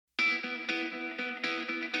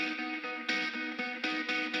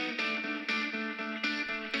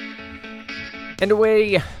And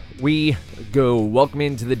away we go. Welcome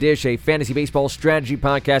into The Dish, a fantasy baseball strategy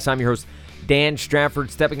podcast. I'm your host, Dan Strafford.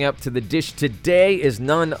 Stepping up to the dish today is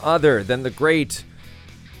none other than the great,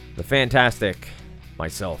 the fantastic,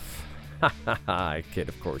 myself. I kid,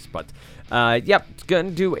 of course. But, going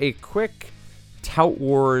to do a quick Tout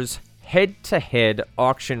Wars head-to-head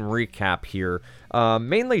auction recap here.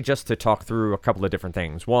 Mainly just to talk through a couple of different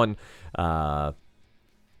things. One,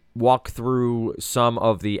 walk through some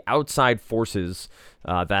of the outside forces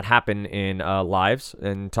that happen in lives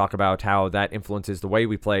and talk about how that influences the way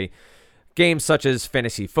we play games such as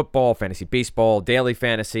fantasy football, fantasy baseball, daily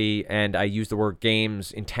fantasy, and I use the word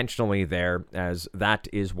games intentionally there as that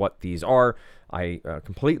is what these are. I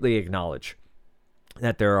completely acknowledge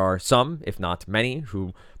that there are some, if not many,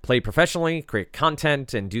 who play professionally, create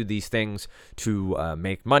content, and do these things to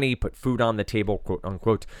make money, put food on the table, quote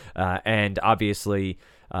unquote, and obviously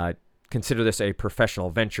consider this a professional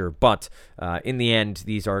venture. But in the end,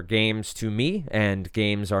 these are games to me, and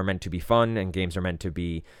games are meant to be fun, and games are meant to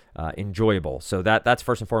be enjoyable. So that's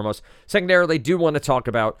first and foremost. Secondarily, do want to talk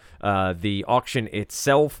about the auction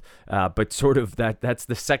itself, but sort of that's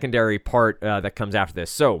the secondary part that comes after this.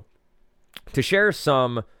 So to share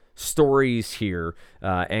some stories here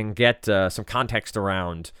and get some context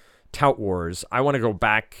around Tout Wars, I want to go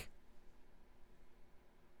back,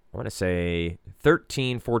 I want to say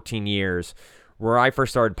 13, 14 years where I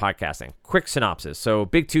first started podcasting. Quick synopsis. So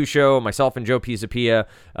Big Two Show, myself and Joe Pisapia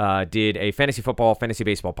did a fantasy football, fantasy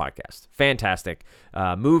baseball podcast. Fantastic.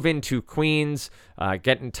 Move into Queens,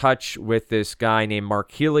 get in touch with this guy named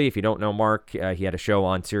Mark Healy. If you don't know Mark, he had a show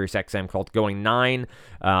on SiriusXM called Going 9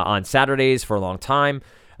 on Saturdays for a long time.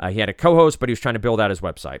 He had a co-host, but he was trying to build out his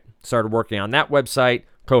website. Started working on that website.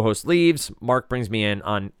 Co-host leaves. Mark brings me in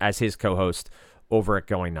on as his co-host over at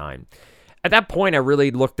Going 9. At that point, I really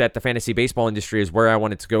looked at the fantasy baseball industry as where I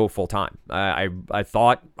wanted to go full time. I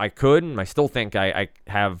thought I could, and I still think I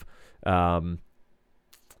have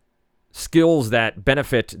skills that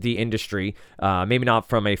benefit the industry. Maybe not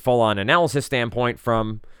from a full-on analysis standpoint,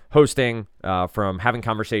 from hosting, from having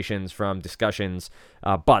conversations, from discussions,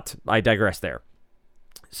 but I digress there.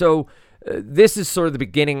 So this is sort of the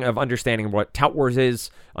beginning of understanding what Tout Wars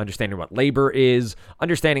is, understanding what labor is,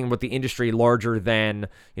 understanding what the industry larger than,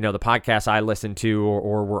 the podcasts I listen to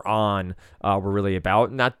or were on were really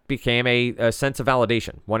about. And that became a sense of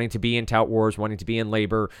validation, wanting to be in Tout Wars, wanting to be in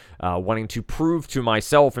labor, wanting to prove to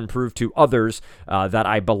myself and prove to others that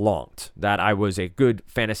I belonged, that I was a good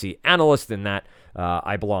fantasy analyst and that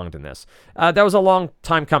I belonged in this. That was a long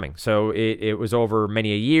time coming. So it was over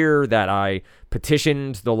many a year that I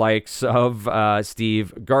petitioned the likes of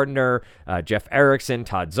Steve Gardner, Jeff Erickson,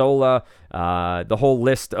 Todd Zola, the whole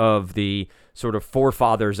list of the sort of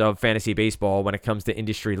forefathers of fantasy baseball when it comes to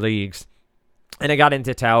industry leagues. And I got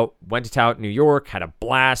into Tout, went to Tout, New York, had a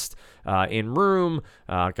blast in room.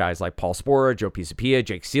 Guys like Paul Spora, Joe Pisapia,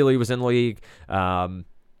 Jake Seeley was in the league.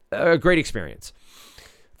 A great experience.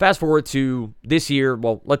 Fast forward to this year.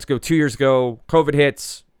 Well, let's go 2 years ago. COVID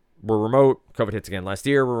hits. We're remote. COVID hits again last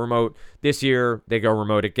year. We're remote. This year, they go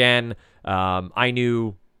remote again. I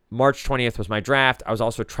knew March 20th was my draft. I was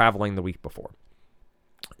also traveling the week before.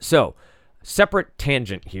 So, separate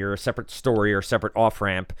tangent here, a separate story or separate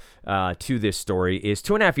off-ramp to this story is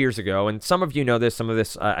 2.5 years ago, and some of you know this, some of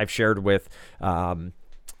this I've shared with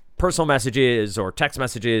personal messages or text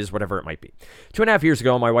messages, whatever it might be. 2.5 years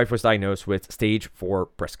ago, my wife was diagnosed with stage 4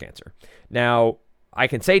 breast cancer. Now, I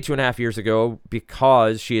can say 2.5 years ago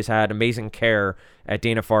because she has had amazing care at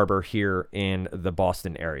Dana-Farber here in the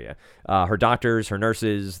Boston area. Her doctors, her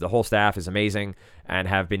nurses, the whole staff is amazing and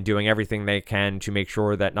have been doing everything they can to make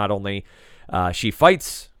sure that not only she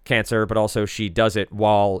fights cancer, but also she does it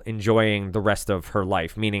while enjoying the rest of her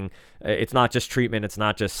life, meaning it's not just treatment, it's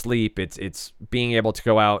not just sleep, it's being able to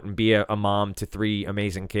go out and be a mom to 3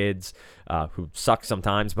 amazing kids who suck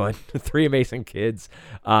sometimes, but 3 amazing kids,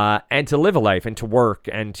 and to live a life and to work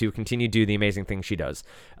and to continue to do the amazing things she does.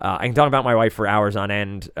 I can talk about my wife for hours on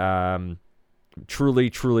end. Truly,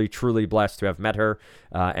 truly, truly blessed to have met her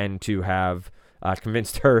and to have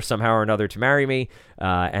convinced her somehow or another to marry me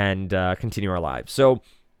and continue our lives. So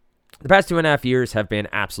the past 2.5 years have been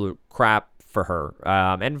absolute crap for her.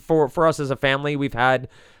 And for us as a family, we've had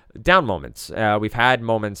down moments. We've had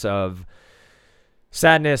moments of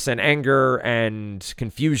sadness and anger and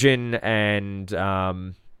confusion and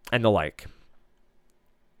the like.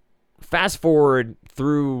 Fast forward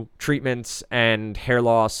through treatments and hair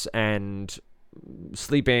loss and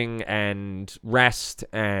sleeping and rest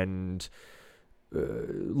and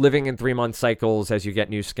living in 3-month cycles as you get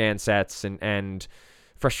new scan sets and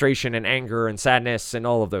frustration and anger and sadness and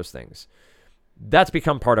all of those things. That's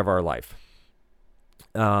become part of our life.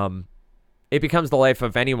 it becomes the life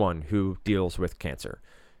of anyone who deals with cancer.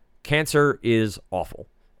 Cancer is awful.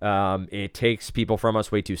 It takes people from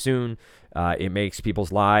us way too soon. It makes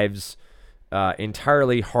people's lives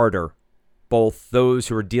entirely harder, both those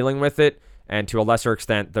who are dealing with it and to a lesser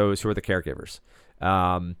extent, those who are the caregivers.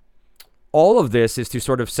 All of this is to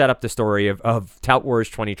sort of set up the story of Tout Wars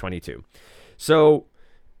 2022. So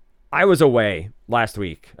I was away last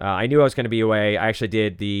week. I knew I was going to be away. I actually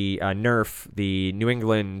did the NERF, the New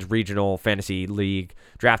England Regional Fantasy League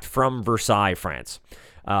draft from Versailles, France.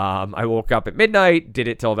 I woke up at midnight, did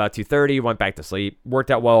it till about 2:30, went back to sleep.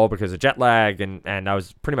 Worked out well because of jet lag, and I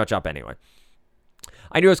was pretty much up anyway.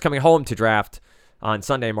 I knew I was coming home to draft on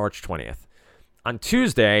Sunday, March 20th. On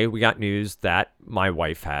Tuesday, we got news that my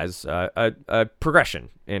wife has a progression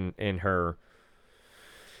in her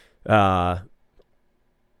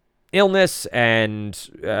illness, and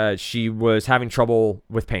she was having trouble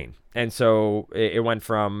with pain. And so it went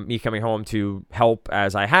from me coming home to help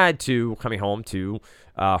as I had to coming home to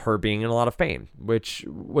her being in a lot of pain, which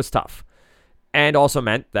was tough. And also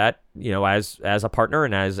meant that, as a partner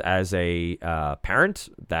and as a parent,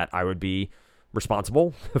 that I would be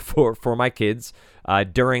responsible for my kids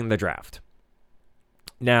during the draft.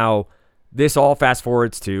 Now, this all fast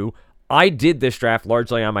forwards to, I did this draft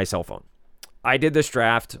largely on my cell phone. I did this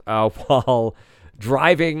draft while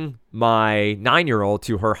driving my 9-year-old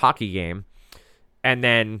to her hockey game and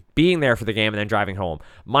then being there for the game and then driving home.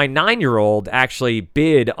 My 9-year-old actually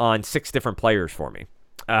bid on 6 different players for me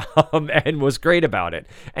and was great about it.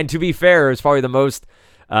 And to be fair, it's probably the most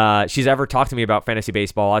she's ever talked to me about fantasy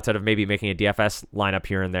baseball outside of maybe making a DFS lineup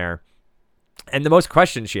here and there. And the most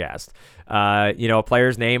questions she asked, a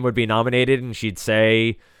player's name would be nominated and she'd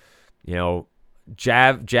say,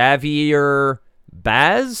 Javier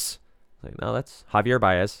Baez. Like, no, that's Javier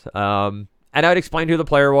Baez. And I would explain who the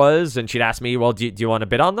player was, and she'd ask me, well, do you want to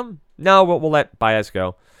bid on them? No, we'll let Baez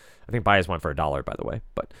go. I think Baez went for $1, by the way,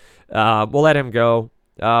 but we'll let him go.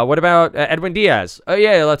 What about Edwin Diaz? Oh,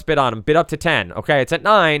 yeah, let's bid on him. Bid up to 10. Okay, it's at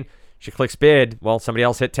 9. She clicks bid. Well, somebody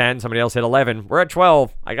else hit 10. Somebody else hit 11. We're at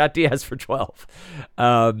 12. I got Diaz for 12.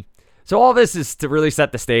 So all this is to really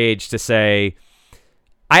set the stage to say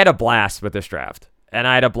I had a blast with this draft. And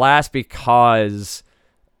I had a blast because,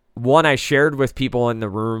 one, I shared with people in the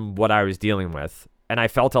room what I was dealing with. And I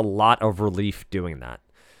felt a lot of relief doing that.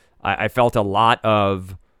 I felt a lot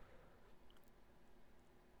of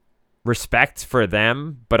respect for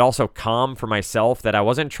them, but also calm for myself that I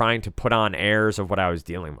wasn't trying to put on airs of what I was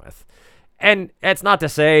dealing with. And it's not to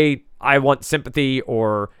say I want sympathy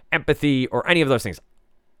or empathy or any of those things.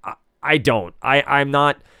 I don't. I'm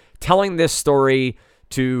not telling this story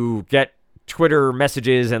to get Twitter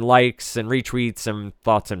messages and likes and retweets and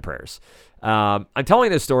thoughts and prayers. I'm telling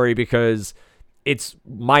this story because it's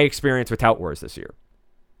my experience with Tout Wars this year.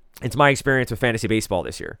 It's my experience with fantasy baseball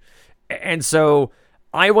this year. And so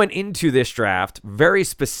I went into this draft very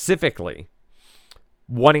specifically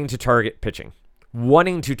wanting to target pitching,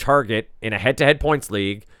 wanting to target in a head-to-head points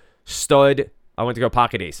league stud. I went to go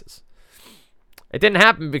pocket aces. It didn't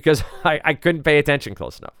happen because I couldn't pay attention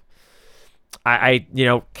close enough. I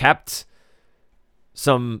kept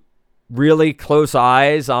some really close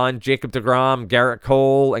eyes on Jacob deGrom, Garrett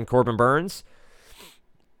Cole, and Corbin Burns.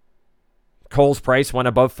 Cole's price went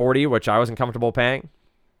above 40, which I wasn't comfortable paying.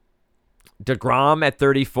 deGrom at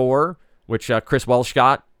 34, which Chris Welsh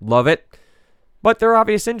got. Love it. But there are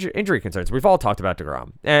obvious injury concerns. We've all talked about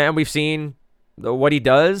deGrom, and we've seen what he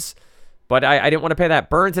does, but I didn't want to pay that.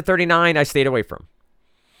 Burns at 39, I stayed away from.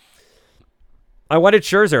 I wanted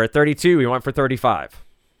Scherzer at 32. He went for 35.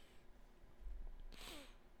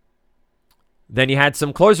 Then you had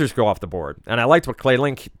some closers go off the board, and I liked what Clay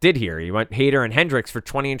Link did here. He went Hader and Hendricks for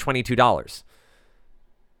 $20 and $22.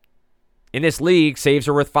 In this league, saves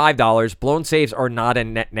are worth $5. Blown saves are not a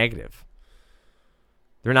net negative.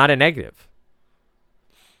 They're not a negative.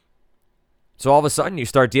 So all of a sudden, you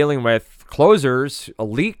start dealing with closers,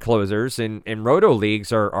 elite closers in roto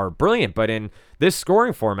leagues are brilliant. But in this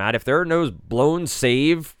scoring format, if there are no blown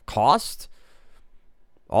save cost,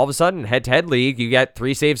 all of a sudden, head-to-head league, you get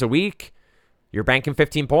 3 saves a week. You're banking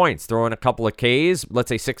 15 points. Throw in a couple of Ks, let's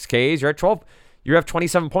say 6 Ks, you're at 12. You have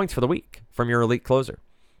 27 points for the week from your elite closer.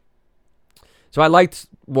 So I liked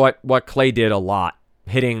what Clay did a lot,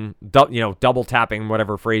 hitting, double tapping,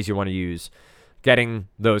 whatever phrase you want to use, getting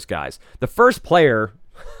those guys. The first player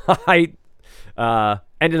I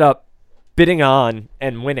ended up bidding on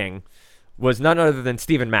and winning was none other than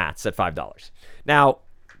Steven Matz at $5. Now,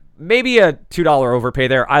 maybe a $2 overpay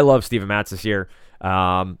there. I love Steven Matz this year.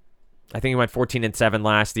 I think he went 14 and 7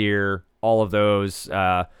 last year. All of those.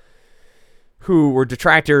 who were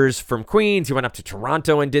detractors from Queens. He went up to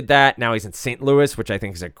Toronto and did that. Now he's in St. Louis, which I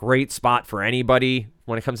think is a great spot for anybody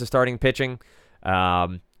when it comes to starting pitching.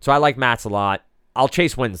 So I like Matz a lot. I'll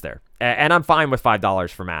chase wins there. And I'm fine with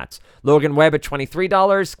 $5 for Matz. Logan Webb at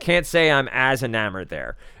 $23. Can't say I'm as enamored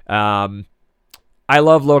there. I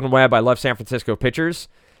love Logan Webb. I love San Francisco pitchers.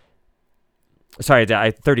 Sorry,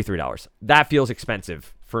 $33. That feels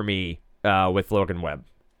expensive for me with Logan Webb.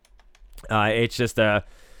 It's just an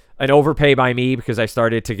overpay by me because I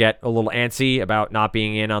started to get a little antsy about not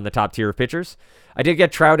being in on the top tier of pitchers. I did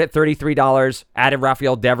get Trout at $33, added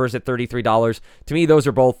Rafael Devers at $33. To me, those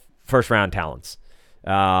are both first-round talents.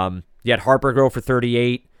 You had Harper go for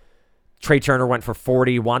 $38. Trey Turner went for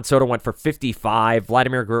 $40. Juan Soto went for $55.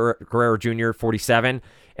 Vladimir Guerrero Jr., $47.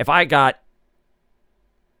 If I got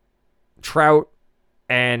Trout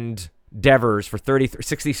and Devers for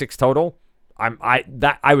 $66 total,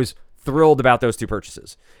 I was thrilled about those two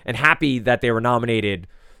purchases and happy that they were nominated,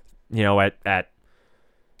 at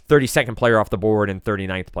 32nd player off the board and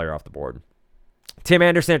 39th player off the board. Tim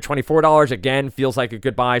Anderson at $24, again, feels like a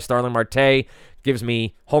good buy. Starling Marte gives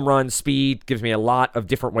me home run speed, gives me a lot of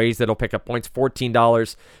different ways that he'll pick up points,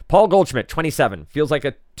 $14. Paul Goldschmidt, $27, feels like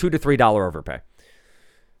a $2 to $3 overpay.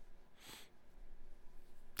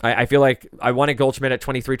 I feel like I wanted Goldschmidt at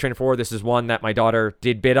 23, 24. This is one that my daughter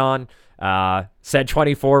did bid on. Said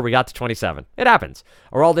 24. We got to 27. It happens.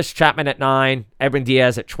 Aroldis Chapman at 9. Edwin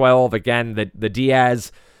Diaz at 12. Again, the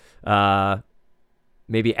Diaz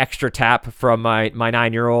maybe extra tap from my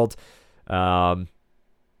 9-year-old. DJ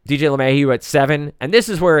LeMahieu at 7. And this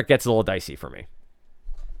is where it gets a little dicey for me.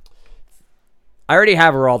 I already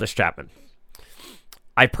have Aroldis Chapman.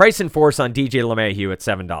 I price and force on DJ LeMahieu at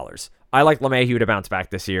 $7. I like LeMahieu to bounce back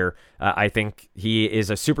this year. I think he is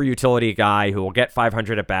a super utility guy who will get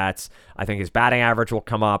 500 at-bats. I think his batting average will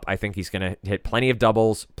come up. I think he's going to hit plenty of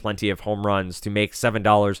doubles, plenty of home runs to make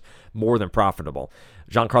 $7 more than profitable.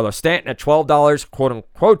 Giancarlo Stanton at $12,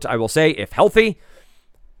 quote-unquote, I will say, if healthy,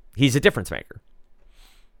 he's a difference maker.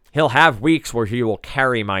 He'll have weeks where he will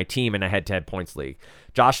carry my team in a head-to-head points league.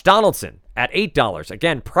 Josh Donaldson at $8.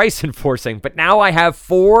 Again, price enforcing, but now I have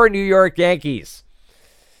 4 New York Yankees.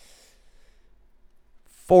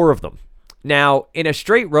 4 of them. Now, in a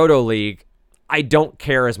straight roto league, I don't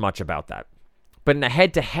care as much about that. But in a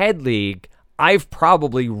head-to-head league, I've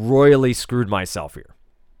probably royally screwed myself here.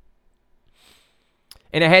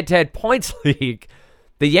 In a head-to-head points league,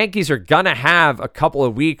 the Yankees are going to have a couple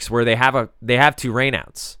of weeks where they have 2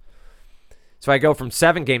 rainouts. So I go from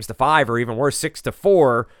 7 games to 5, or even worse, 6 to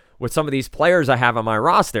 4 with some of these players I have on my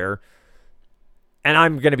roster, and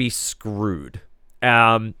I'm going to be screwed.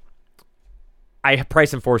 I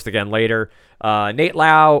price enforced again later.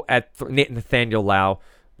 Nathaniel Lau.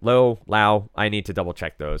 I need to double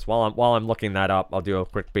check those. While I'm looking that up, I'll do a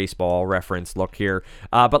quick baseball reference look here.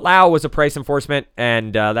 But Lau was a price enforcement,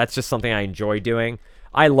 and that's just something I enjoy doing.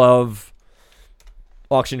 I love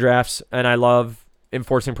auction drafts, and I love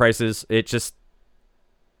enforcing prices. It's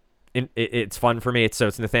fun for me. It's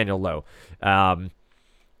Nathaniel Lau.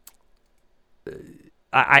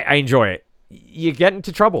 I enjoy it. You get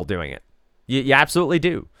into trouble doing it. You absolutely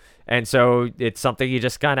do. And so it's something you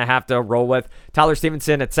just kind of have to roll with. Tyler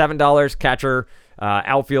Stevenson at $7, catcher,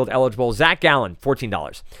 outfield eligible. Zach Gallen,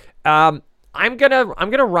 $14. I'm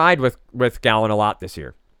gonna ride with Gallen a lot this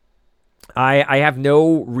year. I have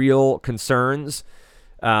no real concerns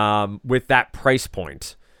with that price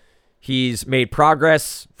point. He's made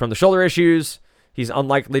progress from the shoulder issues. He's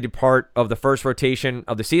unlikely to be part of the first rotation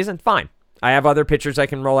of the season. Fine. I have other pitchers I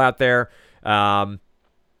can roll out there.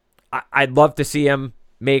 I'd love to see him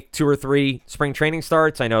make 2 or 3 spring training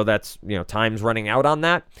starts. I know that's, time's running out on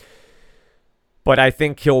that. But I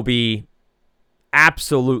think he'll be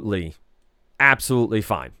absolutely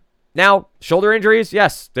fine. Now, shoulder injuries,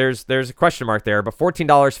 yes, there's a question mark there, but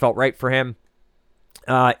 $14 felt right for him.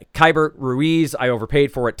 Kybert Ruiz, I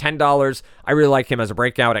overpaid for at $10. I really like him as a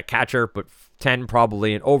breakout at catcher, but $10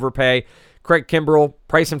 probably an overpay. Craig Kimbrell,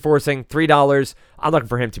 price enforcing, $3. I'm looking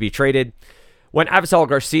for him to be traded. Went Avisel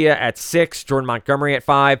Garcia at $6, Jordan Montgomery at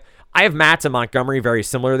 $5. I have Matz and Montgomery very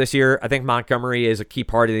similar this year. I think Montgomery is a key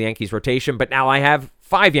part of the Yankees rotation, but now I have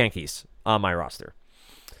 5 Yankees on my roster.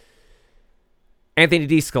 Anthony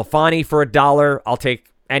DeSclafani for $1. I'll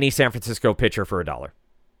take any San Francisco pitcher for $1.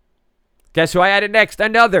 Guess who I added next?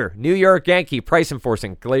 Another New York Yankee price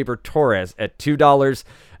enforcing, Gleyber Torres at $2.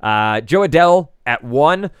 Joe Adell at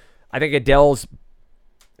 $1. I think Adell's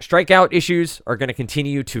strikeout issues are going to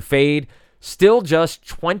continue to fade. Still just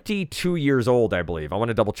 22 years old, I believe. I want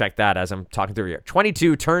to double check that as I'm talking through here.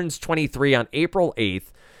 22, turns 23 on April 8th.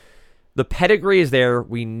 The pedigree is there.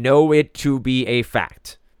 We know it to be a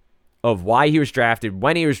fact. of why he was drafted,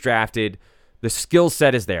 when he was drafted. The skill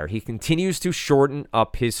set is there. He continues to shorten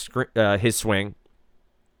up his swing.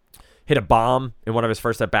 Hit a bomb in one of his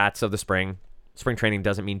first at-bats of the spring. Spring training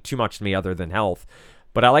doesn't mean too much to me other than health.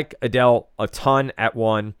 But I like Adell a ton at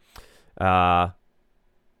 1. I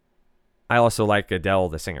also like Adele,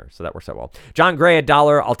 the singer, so that works out well. John Gray at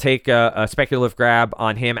 $1. I'll take a speculative grab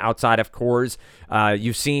on him outside of Coors.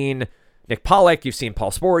 You've seen Nick Pollock. You've seen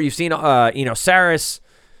Paul Sporer. You've seen Eno Saris.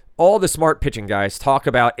 All the smart pitching guys talk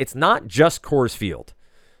about it's not just Coors Field.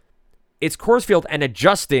 It's Coors Field and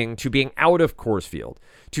adjusting to being out of Coors Field,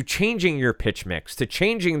 to changing your pitch mix, to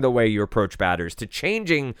changing the way you approach batters, to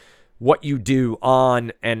changing what you do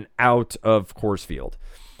on and out of Coors Field.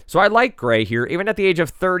 So I like Gray here, even at the age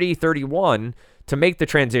of 30, 31, to make the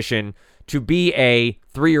transition to be a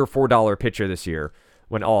 $3 or $4 pitcher this year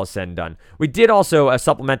when all is said and done. We did also a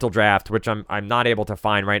supplemental draft, which I'm not able to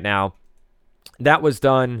find right now. That was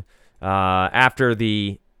done after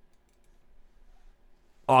the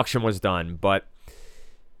auction was done, but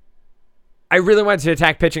I really wanted to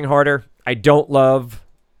attack pitching harder. I don't love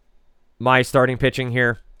my starting pitching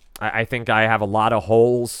here. I think I have a lot of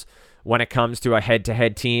holes when it comes to a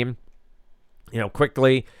head-to-head team.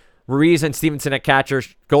 Quickly, Ruiz and Stevenson at catcher,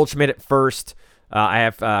 Goldschmidt at first. I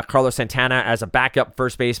have Carlos Santana as a backup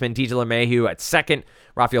first baseman, DJ LeMahieu at second,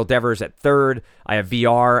 Rafael Devers at third. I have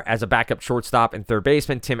VR as a backup shortstop and third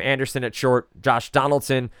baseman, Tim Anderson at short, Josh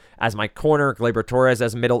Donaldson as my corner, Gleyber Torres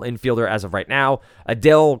as middle infielder as of right now,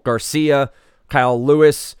 Adele Garcia, Kyle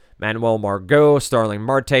Lewis, Manuel Margot, Starling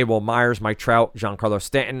Marte, Will Myers, Mike Trout, Giancarlo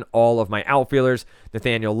Stanton, all of my outfielders,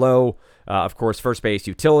 Nathaniel Lowe, of course, first base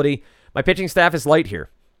utility. My pitching staff is light here.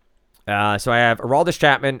 So I have Aroldis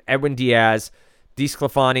Chapman, Edwin Diaz,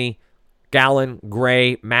 DeSclafani, Gallen,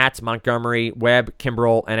 Gray, Matz, Montgomery, Webb,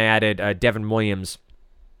 Kimbrel, and I added Devin Williams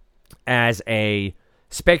as a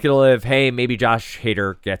speculative, hey, maybe Josh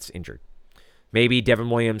Hader gets injured. Maybe Devin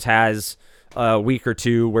Williams has a week or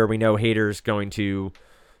two where we know Hader's going to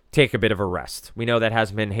take a bit of a rest. We know that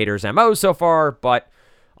hasn't been Hader's MO so far, but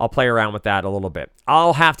I'll play around with that a little bit.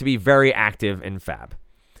 I'll have to be very active in FAB.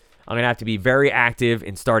 I'm going to have to be very active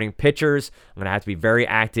in starting pitchers. I'm going to have to be very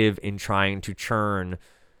active in trying to churn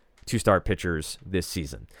to start pitchers this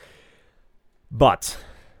season. But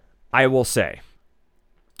I will say,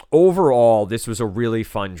 overall, this was a really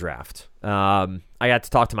fun draft. I got to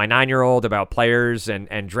talk to my 9-year-old about players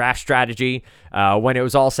and draft strategy. When it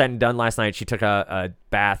was all said and done last night, she took a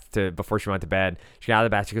bath before she went to bed. She got out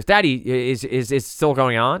of the bath. She goes, "Daddy, is it still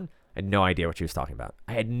going on?" I had no idea what she was talking about.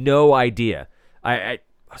 I had no idea.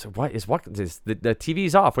 I said, what is the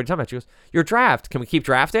TV's off? What are you talking about? She goes, "Your draft. Can we keep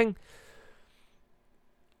drafting?"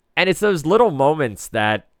 And it's those little moments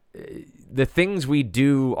that the things we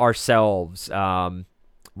do ourselves,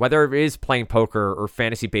 whether it is playing poker or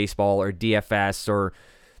fantasy baseball or DFS or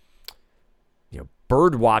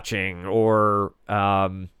bird watching or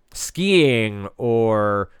skiing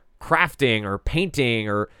or crafting or painting,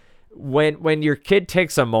 or when your kid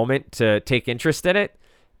takes a moment to take interest in it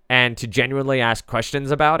and to genuinely ask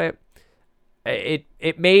questions about it,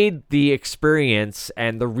 it made the experience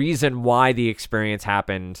and the reason why the experience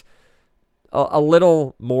happened a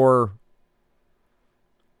little more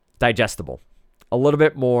digestible, a little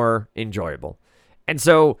bit more enjoyable. And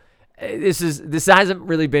so this hasn't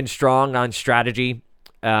really been strong on strategy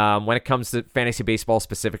when it comes to fantasy baseball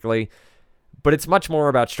specifically, but it's much more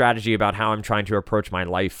about strategy, about how I'm trying to approach my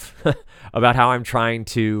life, about how I'm trying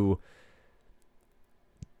to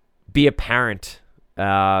be a parent,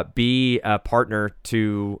 be a partner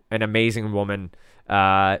to an amazing woman,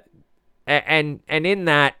 and in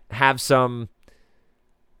that have some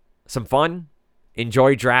fun,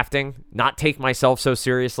 enjoy drafting, not take myself so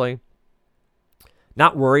seriously,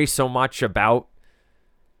 not worry so much about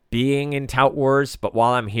being in Tout Wars, but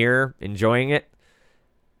while I'm here, enjoying it,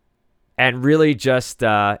 and really just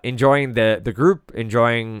enjoying the group,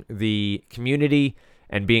 enjoying the community,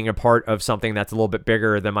 and being a part of something that's a little bit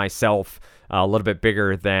bigger than myself, a little bit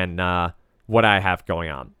bigger than what I have going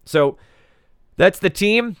on. So that's the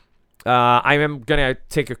team. I am going to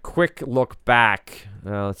take a quick look back.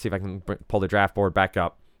 Let's see if I can pull the draft board back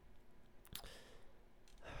up.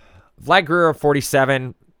 Vlad Guerrero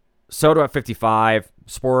 47, Soto at 55,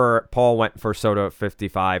 Sporer, Paul went for Soto at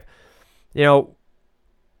 55.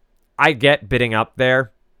 I get bidding up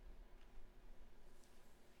there.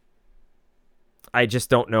 I just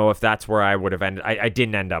don't know if that's where I would have ended. I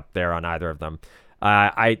didn't end up there on either of them.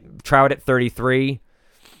 I Trout at 33.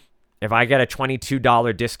 If I get a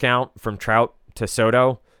 $22 discount from Trout to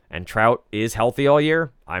Soto, and Trout is healthy all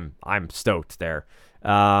year, I'm stoked there.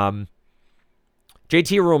 JT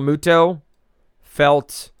Realmuto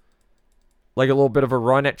felt like a little bit of a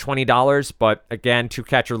run at $20, but again,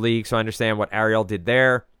 2-catcher league, so I understand what Ariel did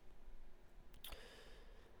there.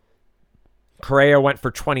 Correa went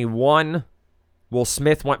for 21. Will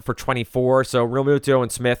Smith went for 24, so Real Muto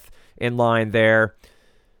and Smith in line there.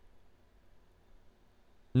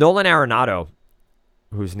 Nolan Arenado,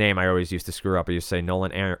 whose name I always used to screw up. I used to say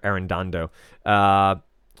Nolan Arendando.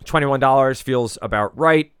 $21 feels about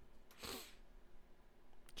right.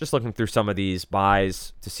 Just looking through some of these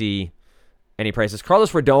buys to see any prices.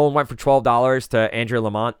 Carlos Rodon went for $12 to Andrew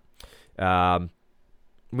Lamont.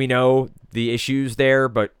 We know the issues there,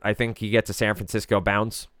 but I think he gets a San Francisco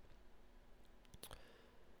bounce.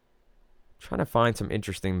 Trying to find some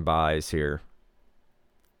interesting buys here.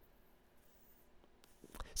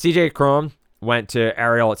 CJ Cron went to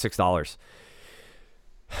Ariel at $6.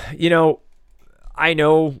 I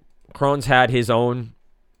know Cron's had his own,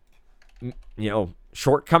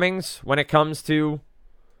 shortcomings when it comes to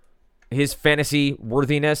his fantasy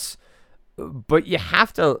worthiness, but you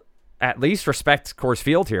have to at least respect Coors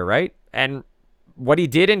Field here, right? And what he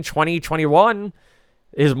did in 2021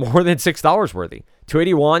 is more than $6 worthy.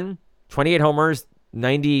 281, 28 homers,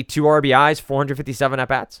 92 RBIs, 457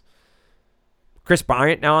 at-bats. Chris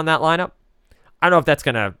Bryant now on that lineup. I don't know if that's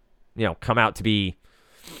going to, come out to be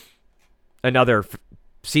another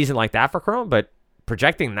season like that for Cron, but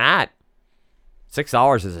projecting that,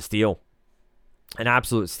 $6 is a steal. An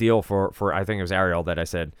absolute steal for I think it was Ariel that I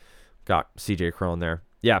said got CJ Cron there.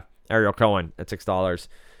 Yeah, Ariel Cohen at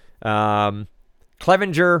 $6.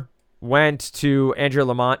 Clevenger went to Andrew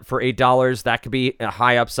Lamont for $8. That could be a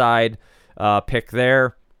high upside pick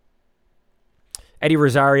there. Eddie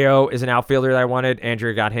Rosario is an outfielder that I wanted.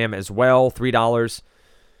 Andrew got him as well, $3.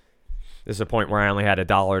 This is a point where I only had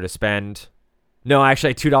 $1 to spend. No,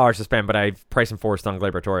 actually $2 to spend, but I priced him Forrest on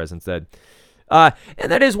Gleyber Torres instead. And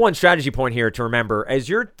that is one strategy point here to remember. As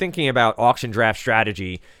you're thinking about auction draft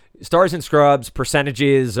strategy, stars and scrubs,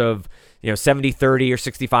 percentages of 70-30 or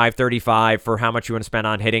 65-35 for how much you want to spend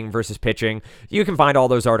on hitting versus pitching. You can find all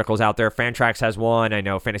those articles out there. Fantrax has one. I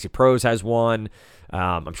know Fantasy Pros has one.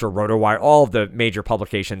 I'm sure RotoWire, all of the major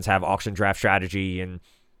publications have auction draft strategy and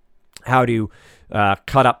how to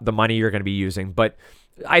cut up the money you're going to be using. But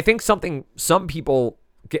I think something some people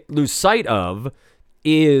lose sight of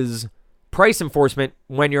is price enforcement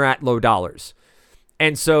when you're at low dollars.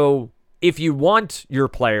 And so if you want your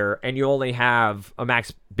player and you only have a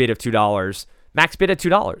max bid of $2, max bid at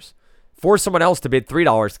 $2. Force someone else to bid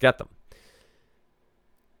 $3 to get them.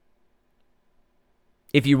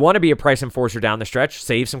 If you want to be a price enforcer down the stretch,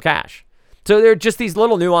 save some cash. So there are just these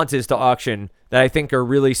little nuances to auction that I think are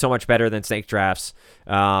really so much better than snake drafts.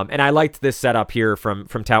 And I liked this setup here from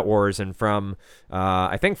Tout Wars and from,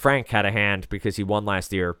 I think Frank had a hand because he won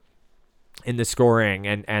last year in the scoring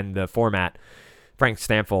and the format, Frank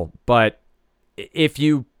Stanfield. But if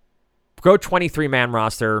you go 23-man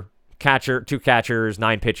roster, catcher, 2 catchers,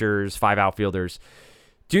 9 pitchers, 5 outfielders,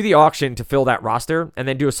 do the auction to fill that roster and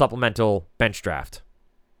then do a supplemental bench draft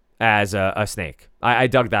as a snake. I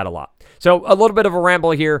dug that a lot. So a little bit of a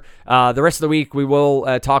ramble here. The rest of the week, we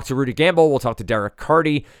will talk to Rudy Gamble. We'll talk to Derek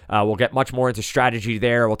Carty. We'll get much more into strategy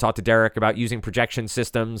there. We'll talk to Derek about using projection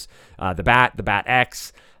systems, the Bat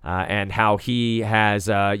X, and how he has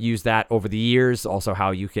used that over the years. Also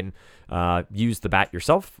how you can use the bat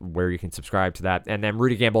yourself, where you can subscribe to that. And then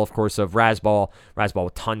Rudy Gamble, of course, of Razzball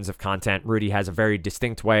with tons of content. Rudy has a very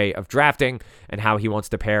distinct way of drafting and how he wants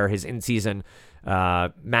to pair his in-season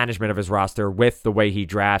management of his roster with the way he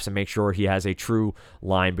drafts and make sure he has a true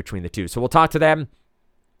line between the two. So we'll talk to them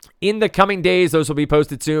in the coming days. Those will be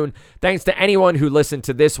posted soon. Thanks to anyone who listened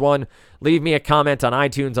to this one. Leave me a comment on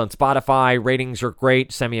iTunes, on Spotify. Ratings are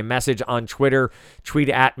great. Send me a message on Twitter. Tweet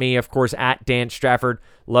at me, of course, at Dan Strafford.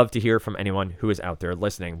 Love to hear from anyone who is out there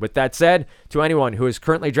listening. With that said, to anyone who is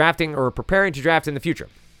currently drafting or preparing to draft in the future,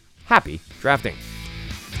 happy drafting.